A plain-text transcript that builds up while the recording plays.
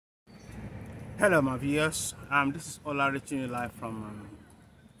Hello, my viewers. This is Ola reaching you live from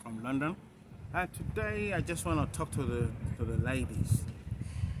London. Today, I just want to talk to the ladies.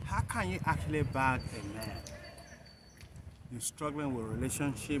 How can you actually bag a man? You're struggling with a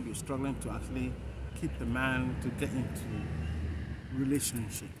relationship. You're struggling to actually keep the man to get into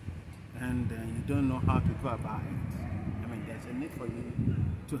relationship, and you don't know how to go about it. I mean, there's a need for you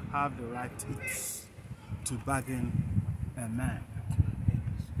to have the right tips to bargain a man.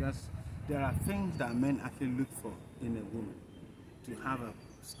 Because there are things that men actually look for in a woman to have a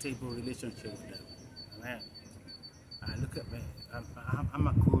stable relationship with them. Man, look at me. I'm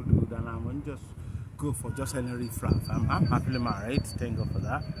a cool dude, and I won't just go for just any riffraff. I'm happily married. Thank God for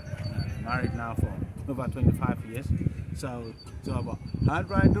that. Married now for over 25 years. So about how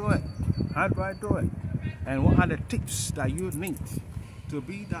do I do it? How do I do it? And what are the tips that you need to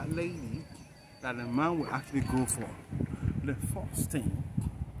be that lady that a man will actually go for? The first thing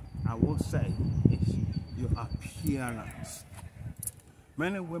I will say is your appearance.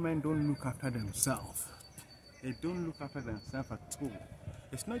 Many women don't look after themselves. They don't look after themselves at all.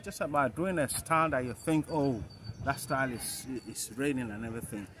 It's not just about doing a style that you think, oh, that style is raining and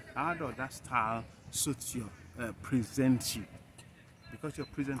everything. How does that style suit you, present you? Because your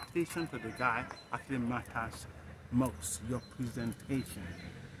presentation to the guy actually matters most. Your presentation.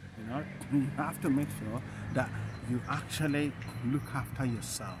 You have to make sure that you actually look after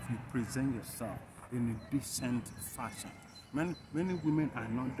yourself. You present yourself in a decent fashion. Many women are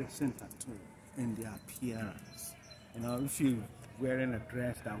not decent at all in their appearance. If you're wearing a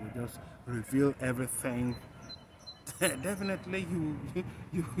dress that will just reveal everything, definitely you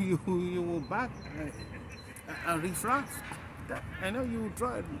will back a riffraff. I know you will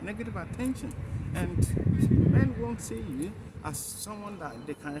draw negative attention, and men won't see you as someone that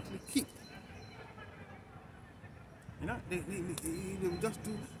they can actually keep. They will just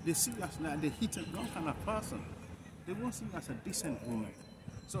they see you as like the hit and run kind of person. They won't see you as a decent woman.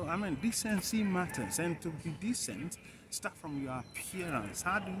 So I mean, decency matters, and to be decent, start from your appearance.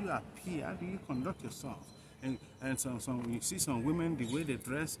 How do you appear? How do you conduct yourself? And so you see some women, the way they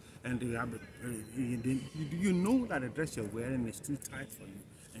dress, and they have, you know that the dress you're wearing is too tight for you,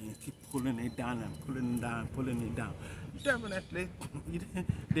 and you keep pulling it down and pulling it down, pulling it down. Definitely,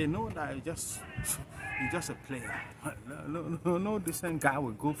 they know that you're just a player. No decent guy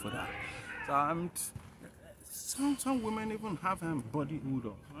will go for that. So some women even have body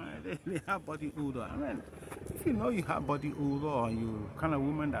odor. Right? They have body odor. I mean, if you know you have body odor, or you kind of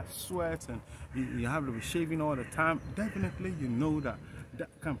woman that sweats and you have to be shaving all the time, definitely you know that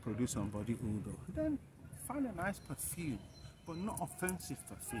can produce some body odor. Then find a nice perfume, but not offensive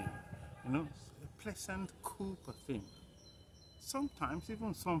perfume. A pleasant, cool perfume. Sometimes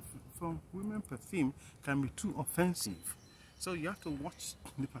even some women perfume can be too offensive. So you have to watch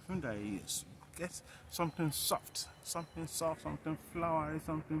the perfume that you use. Get something soft, something flowery,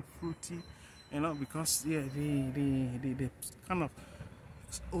 something fruity, because the kind of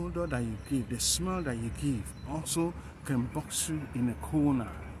odor that you give, the smell that you give also can box you in a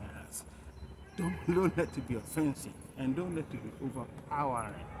corner. Yes. Don't let it be offensive, and don't let it be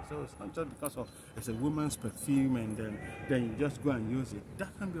overpowering. So it's not just because it's a woman's perfume and then you just go and use it.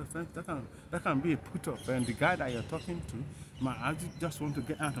 That can be offensive. That can be a put off, and the guy that you're talking to might just want to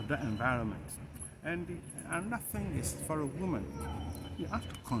get out of that environment. And another thing is, for a woman, you have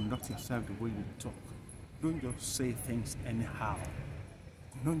to conduct yourself the way you talk. Don't just say things anyhow.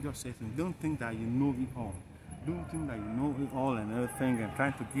 Don't just say things. Don't think that you know it all. Don't think that you know it all and everything, and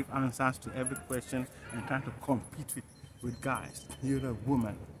trying to give answers to every question and trying to compete with guys. You're a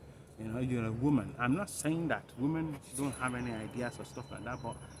woman. You're a woman. I'm not saying that women don't have any ideas or stuff like that,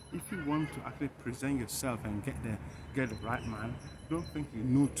 but if you want to actually present yourself and get the right man, don't think you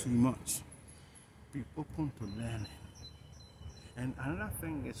know too much. Be open to learning. And another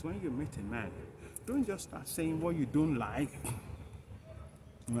thing is, when you meet a man, don't just start saying what you don't like.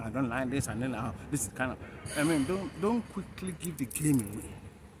 I don't like this, and then this is kind of. I mean, don't quickly give the game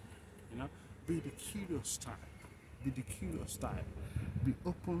away. Be the curious type. Be the curious type. Be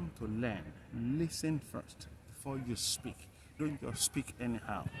open to learn. Listen first before you speak. Don't just speak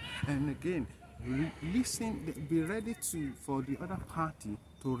anyhow. And again, listen. Be ready for the other party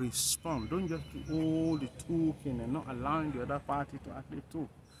to respond. Don't just do all the talking and not allowing the other party to actually talk.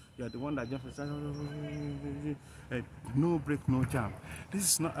 You're the one that just says, no break, no jam. This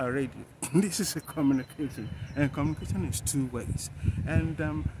is not a radio. This is a communication, and communication is two ways. And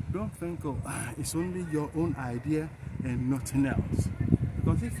don't think, it's only your own idea and nothing else.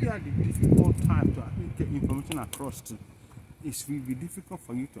 Because if you are the difficult type to actually get information across to, it will be difficult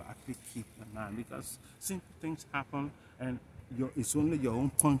for you to actually keep a man, because simple things happen, and it's only your own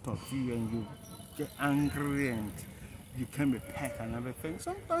point of view, and get angry and you can be pet and everything.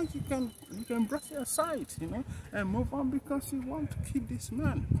 Sometimes you can brush it aside, you know, and move on because you want to keep this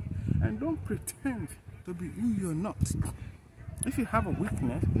man. And don't pretend to be who you're not. If you have a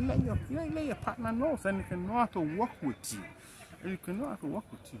weakness, let your partner know, and you can know how to work with you. And you can know how to work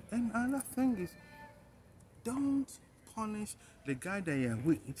with you. And another thing is, don't punish the guy that you're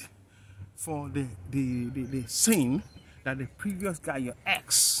with for the sin that the previous guy, your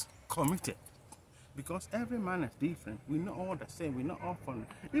ex, committed. Because every man is different. We're not all the same. We're not all fun.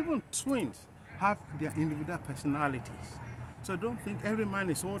 Even twins have their individual personalities. So don't think every man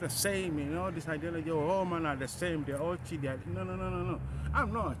is all the same. You know, this ideology, oh, all men are the same. They're all cheat. No.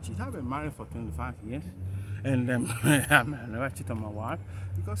 I'm not a cheat. I've been married for 25 years. And I never cheat on my wife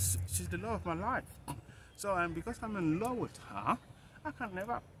because she's the love of my life. So, and because I'm in love with her, I can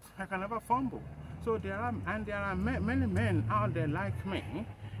never fumble. So there are many men out there like me,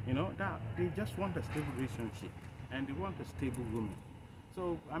 you know, that they just want a stable relationship and they want a stable woman.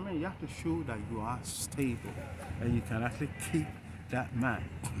 So I mean, you have to show that you are stable and you can actually keep that man.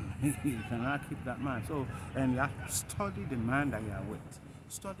 You cannot keep that man. So, and you have to study the man that you are with.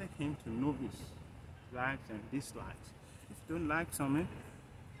 Study him to know his likes and dislikes. If you don't like something,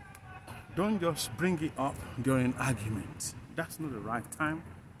 don't just bring it up during arguments. That's not the right time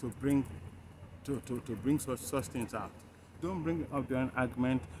to bring such things out. Don't bring it up during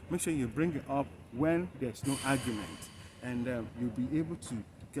argument. Make sure you bring it up when there's no argument, and you'll be able to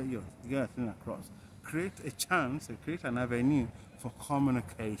get your thing across. Create a chance and create an avenue for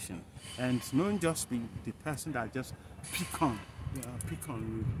communication, and don't just be the person that just pick on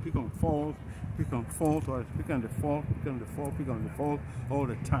fault, or pick on the fault all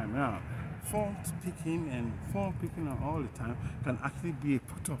the time. Now, fault picking on all the time can actually be a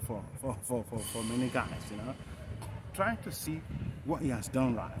put off for many guys, you know. Try to see what he has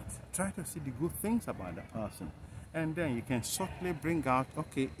done right. Try to see the good things about the person. And then you can subtly bring out,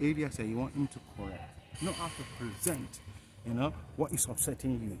 okay, areas that you want him to correct. Know how to present, you know, what is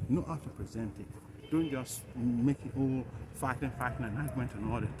upsetting you. Know how to present it. Don't just make it all fighting and argument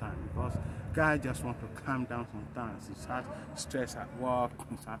all the time, because guys just want to calm down sometimes. He has stress at work,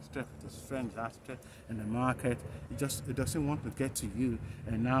 he has stress with his friends, he has stress in the market. It doesn't want to get to you,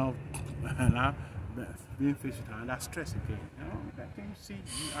 and now being faced with another stress again. You know, that thing, see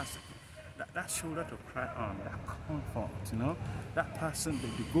you as that shoulder to cry on, that comfort, you know, that person, the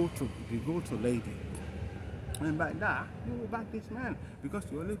go-to lady. And by that, you will back this man, because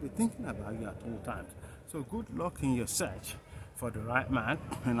you always be thinking about you at all times. So good luck in your search for the right man,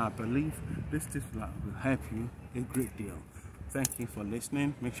 and I believe this tip will help you a great deal. Thank you for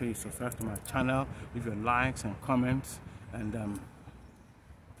listening. Make sure you subscribe to my channel, leave your likes and comments, and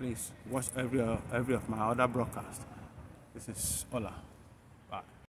please watch every of my other broadcasts. This is Ola.